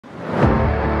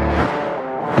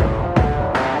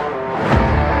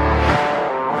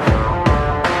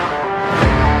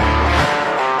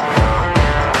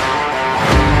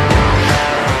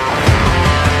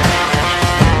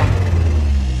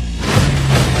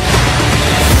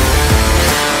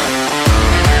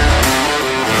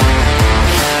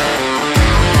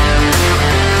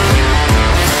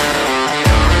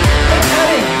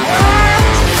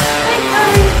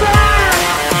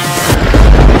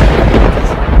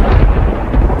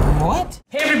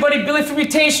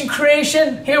Reputation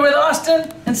Creation here with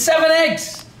Austin and 7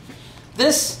 eggs.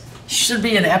 This should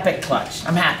be an epic clutch.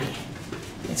 I'm happy.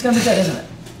 It's gonna be good, isn't it?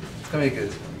 It's gonna be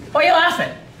good. Why are you laughing?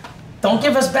 Don't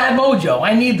give us bad mojo.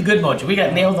 I need the good mojo. We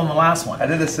got nailed on the last one. I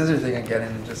did the scissor thing again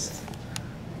and just...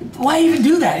 Why even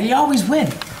do that? You always win.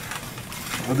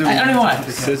 We'll do I don't even want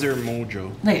it. Scissor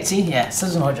mojo. Look, see? Yeah,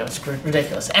 scissor mojo. It's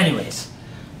ridiculous. Anyways,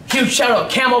 huge shout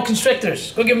out, Camo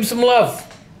Constrictors. Go give them some love.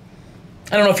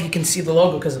 I don't know if you can see the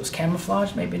logo because it was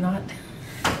camouflage. Maybe not.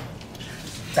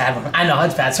 Bad one. I know,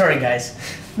 it's bad. Sorry, guys.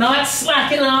 Not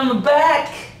slacking on the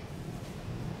back.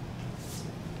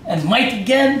 And Mike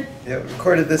again. Yeah, we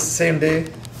recorded this the same day,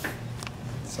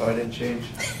 so I didn't change.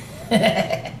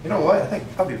 You know what? I think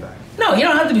I'll be back. No, you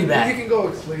don't have to be back. You can go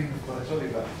explain the clutch. I'll be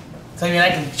back. So I mean,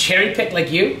 I can cherry pick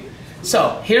like you.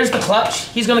 So here's the clutch.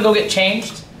 He's gonna go get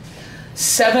changed.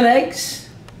 7 eggs.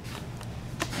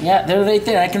 Yeah, they're right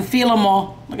there. I can feel them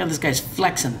all. Look at this guy's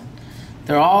flexing.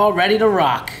 They're all ready to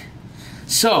rock.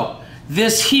 So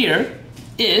this here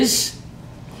is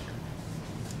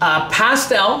a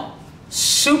pastel,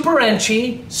 super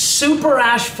enchi, super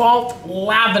asphalt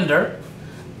lavender,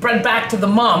 bred back to the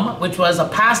mum, which was a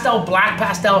pastel, black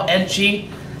pastel, enchi,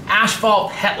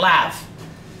 asphalt, het lav.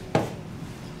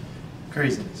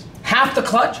 Craziness. Half the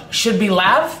clutch should be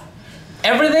lav.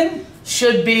 Everything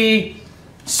should be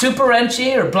super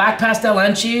enchi or black pastel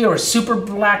enchi or super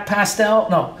black pastel.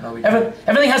 No,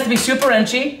 everything has to be super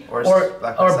enchi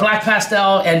or black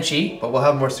pastel enchi. But we'll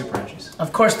have more super enchies.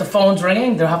 Of course, the phone's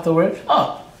ringing. They'll have to worry.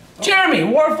 Oh, Jeremy,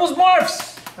 Warfels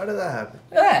Morphs. How did that happen?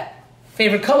 Look at that.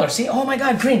 Favorite color. See? Oh my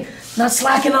God, green. Not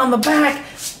slacking on the back.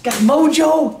 Got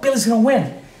mojo. Billy's gonna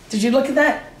win. Did you look at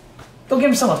that? Go give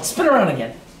him some love. Spin around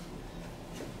again.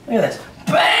 Look at this.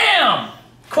 Bam!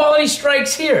 Quality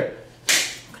strikes here.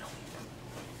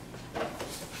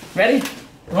 Ready?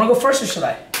 You wanna go first or should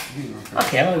I?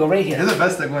 Okay, I'm gonna go right here. You're the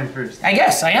best at going first. I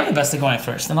guess I am the best at going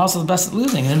first and also the best at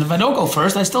losing. And if I don't go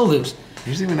first, I still lose.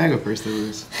 Usually when I go first, I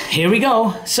lose. Here we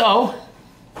go. So,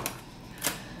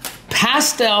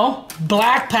 pastel,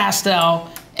 black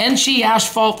pastel, enchi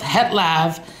asphalt het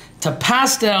lav to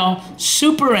pastel,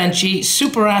 super enchi,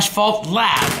 super asphalt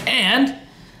lav, and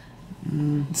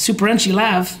super enchi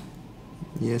lav.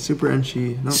 Yeah, super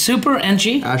enchi. No. Super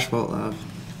enchi. Asphalt lav.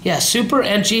 Yeah, super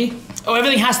enchi. Oh,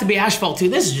 everything has to be asphalt too.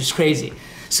 This is just crazy.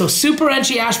 So super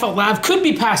enchi asphalt lav could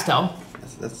be pastel.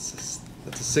 That's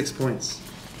a 6 points.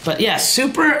 But yeah,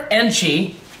 super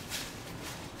enchi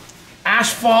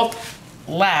asphalt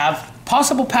lav,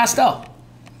 possible pastel.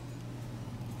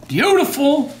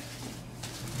 Beautiful.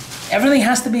 Everything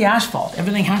has to be asphalt.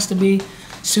 Everything has to be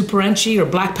super enchi or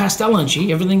black pastel enchi.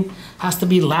 Everything has to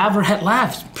be lav or het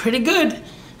lav. It's pretty good.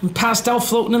 And pastel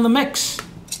floating in the mix.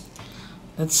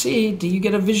 Let's see, do you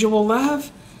get a visual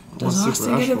lav? Does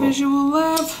Austin get a visual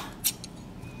lav?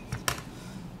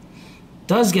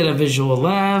 Does get a visual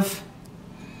lav.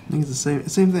 I think it's the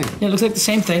same thing. Yeah, it looks like the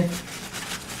same thing.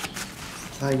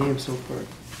 Tie game so far.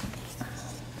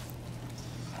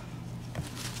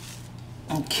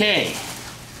 Okay.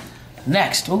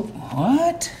 Next. Oh,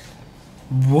 what?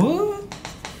 What?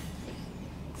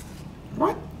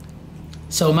 What?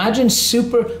 So imagine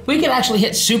super, we could actually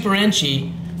hit super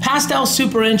enchi, pastel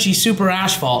super enchi, super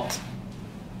asphalt.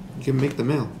 You can make the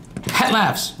mail. Het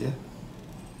lavs. Yeah.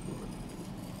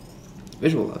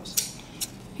 Visual lavs.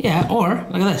 Yeah, or,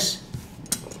 look at this.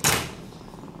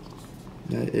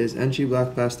 That is enchi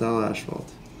black pastel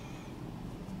asphalt.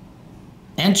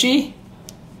 Enchi?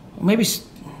 Maybe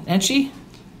enchi?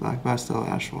 Black pastel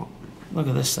asphalt. Look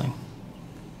at this thing.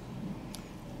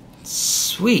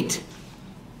 Sweet.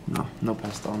 No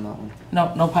pastel on that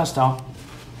one. No pastel.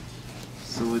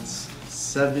 So it's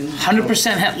 7.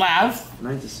 100% het lav.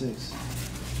 9 to 6.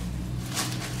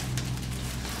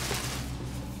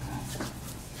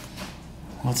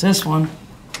 What's this one?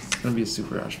 It's gonna be a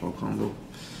super asphalt combo.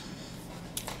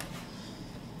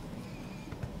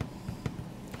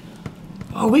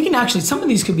 Oh, we can actually, some of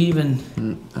these could be even...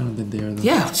 I don't think they are though.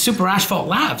 Yeah, super asphalt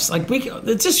lavs. Like,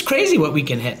 it's just crazy what we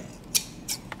can hit.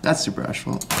 That's super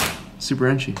asphalt. Super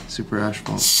enchi, super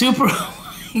asphalt. Super,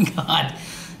 oh my God.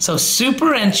 So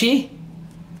super enchi,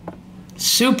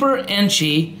 super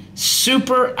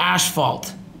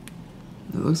asphalt.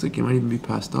 It looks like it might even be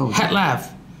pastel. Het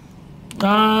lav.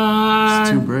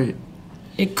 It's too bright.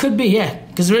 It could be, yeah,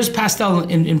 because there is pastel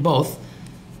in both.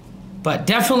 But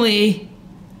definitely,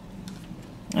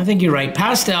 I think you're right.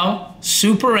 Pastel,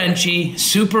 super enchi,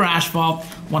 super asphalt,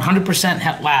 100%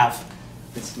 het lav.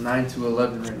 It's 9 to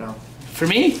 11 right now. For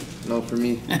me? No, for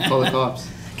me. Call the cops.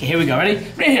 Okay, here we go. Ready?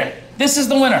 Right here. This is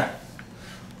the winner.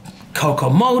 Coco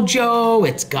Mojo.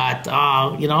 It's got,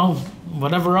 you know,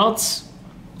 whatever else.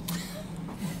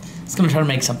 was gonna try to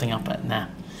make something up, but nah,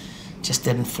 just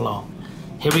didn't flow.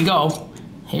 Here we go.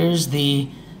 Here's the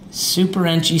Super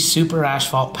Enchy Super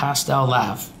Asphalt Pastel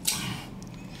Lav.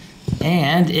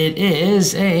 And it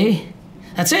is a,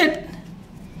 that's it.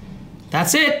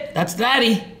 That's it, that's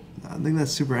Daddy. I think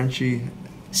that's Super Enchy.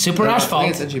 Super Asphalt.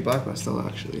 I think it's Enchy Black Pastel,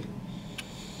 actually.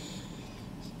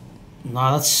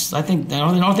 No, that's, I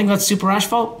don't think that's Super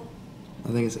Asphalt.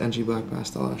 I think it's Enchy Black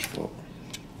Pastel Asphalt.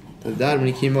 The dad, when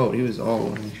he came out, he was all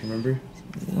orange, remember?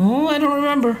 Oh, I don't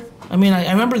remember. I mean,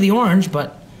 I remember the orange,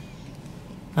 but,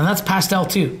 and that's pastel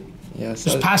too. Yeah,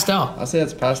 so just pastel. I'll say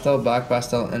that's pastel, black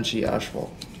pastel, Enchy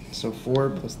Asphalt. So 4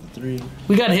 plus the 3.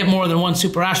 We gotta hit more than one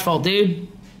Super Asphalt, dude.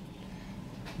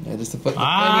 Yeah, just to put the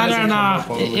I don't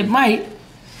know. It might.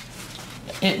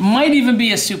 It might even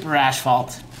be a Super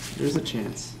Asphalt. There's a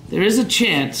chance. There is a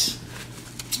chance.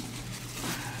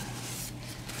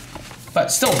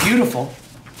 But still beautiful.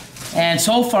 And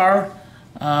so far,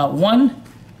 1,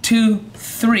 2,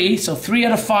 3. So 3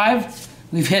 out of 5.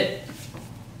 We've hit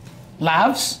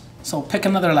lavs. So pick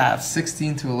another lav.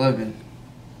 16 to 11.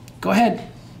 Go ahead.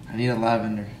 I need a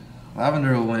lavender.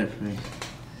 Lavender will win it for me.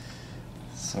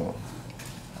 So,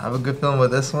 I have a good feeling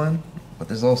with this one, but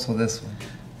there's also this one.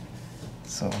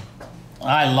 So,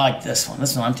 I like this one.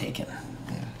 This one I'm taking.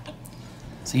 yeah.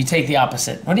 So you take the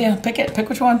opposite. What do you pick it? Pick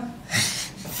which one?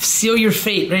 Seal your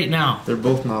fate right now. They're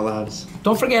both not lavs.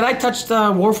 Don't forget, I touched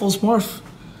Warful's Morph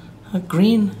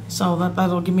green, so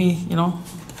that'll give me, you know,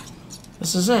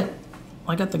 this is it.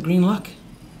 I got the green luck.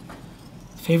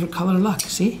 Favorite color luck,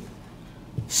 see?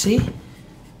 See?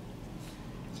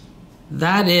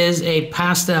 That is a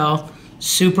pastel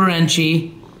Super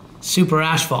Enchy Super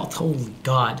Asphalt. Holy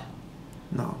God.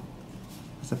 No.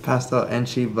 It's a pastel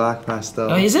Enchy Black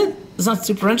Pastel. Oh, is it? It's not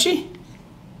Super Enchy?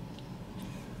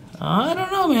 I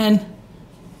don't know, man.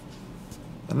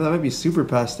 I mean, that might be Super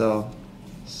Pastel.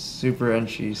 Super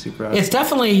Enchy, Super Asphalt. It's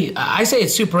definitely, I say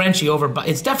it's Super Enchy over, but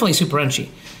it's definitely Super Enchy.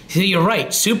 See, you're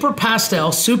right. Super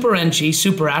Pastel, Super Enchy,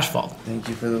 Super Asphalt. Thank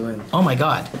you for the win. Oh my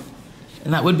God.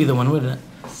 And that would be the one, wouldn't it?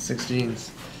 16s.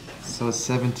 So it's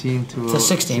 17 to It's a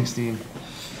 16.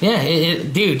 Yeah,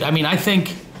 dude, I mean, I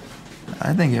think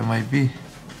it might be.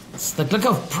 it's like, look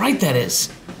how bright that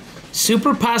is.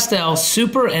 Super Pastel,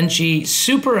 Super Enchy,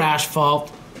 Super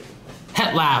Asphalt,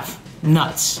 Het Lav.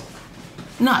 Nuts.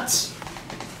 Nuts.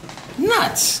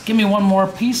 Nuts. Give me one more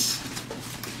piece.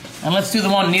 And let's do the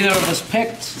one neither of us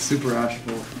picked. Super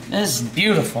Asphalt. This is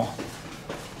beautiful.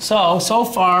 So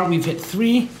far we've hit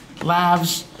 3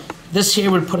 lavs. This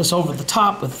here would put us over the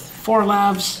top with 4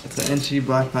 lavs. It's an Enchy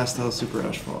Black Pastel Super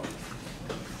Asphalt.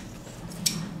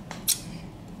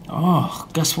 Oh,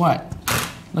 guess what?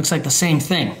 Looks like the same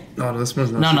thing. No, this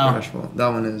one's not Super Asphalt. That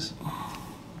one is.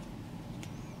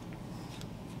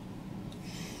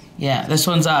 Yeah, this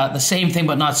one's the same thing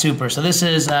but not super. So this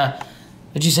is,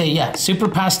 what'd you say? Yeah, Super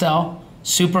Pastel,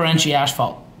 Super Enchy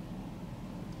Asphalt.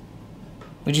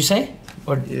 What'd you say?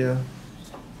 Or Yeah.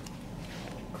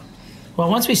 well,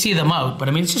 once we see them out, but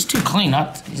I mean, it's just too clean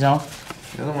up, you know?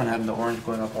 The other one had the orange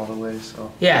going up all the way,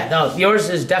 so. Yeah, no, yours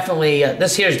is definitely,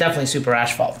 this here is definitely Super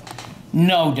Asphalt.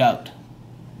 No doubt.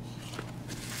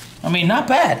 I mean, not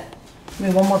bad. Give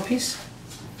me one more piece.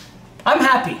 I'm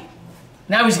happy.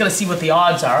 Now he's gonna see what the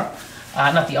odds are.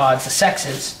 Not the odds, the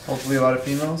sexes. Hopefully a lot of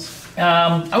females.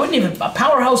 I wouldn't even,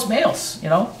 powerhouse males, you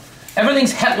know?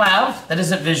 Everything's Het Lav, that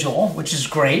isn't visual, which is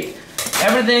great.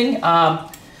 Everything, wow.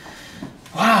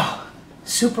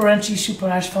 Super Enchy, Super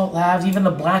Asphalt Lavs, even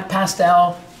the black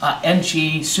pastel,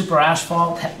 Enchy, Super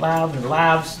Asphalt, Het Lav, and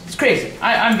Lavs. It's crazy.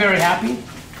 I'm very happy.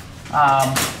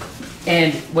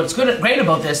 And what's great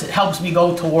about this, it helps me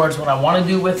go towards what I want to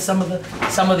do with some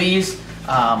of these.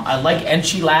 I like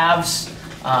Enchy Lavs,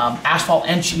 Asphalt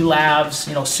Enchy Lavs,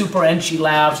 you know, Super Enchy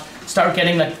Lavs. Start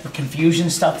getting like the Confusion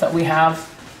stuff that we have.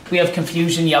 We have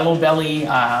Confusion, Yellow Belly,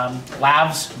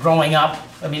 Lavs growing up.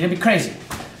 I mean, it'd be crazy,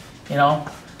 you know.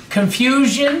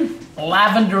 Confusion,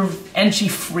 Lavender, Enchy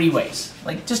Freeways.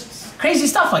 Like, just crazy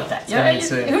stuff like that. Yeah,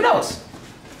 who knows?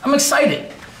 I'm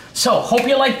excited. So, hope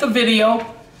you liked the video.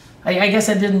 I guess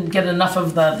I didn't get enough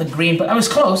of the green, but I was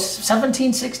close.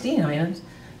 17, 16, I mean, it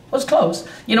was close.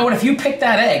 You know what, if you picked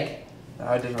that egg,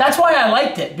 that's why I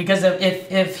liked it, because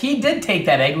if he did take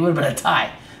that egg, it would have been a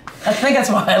tie. I think that's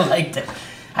why I liked it.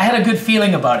 I had a good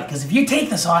feeling about it, because if you take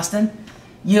this, Austin,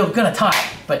 you're gonna tie.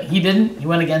 But he didn't. He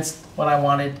went against what I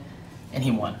wanted, and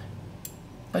he won.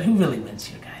 But who really wins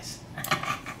here, guys?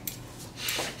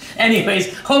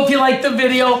 Anyways, hope you liked the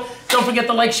video. Don't forget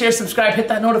to like, share, subscribe, hit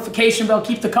that notification bell,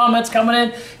 keep the comments coming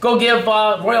in. Go give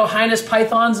Royal Highness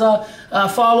Pythons a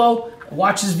follow.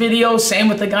 Watch his videos. Same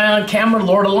with the guy on camera,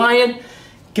 Lord of Lion.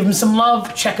 Give him some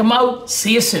love. Check him out.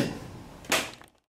 See you soon.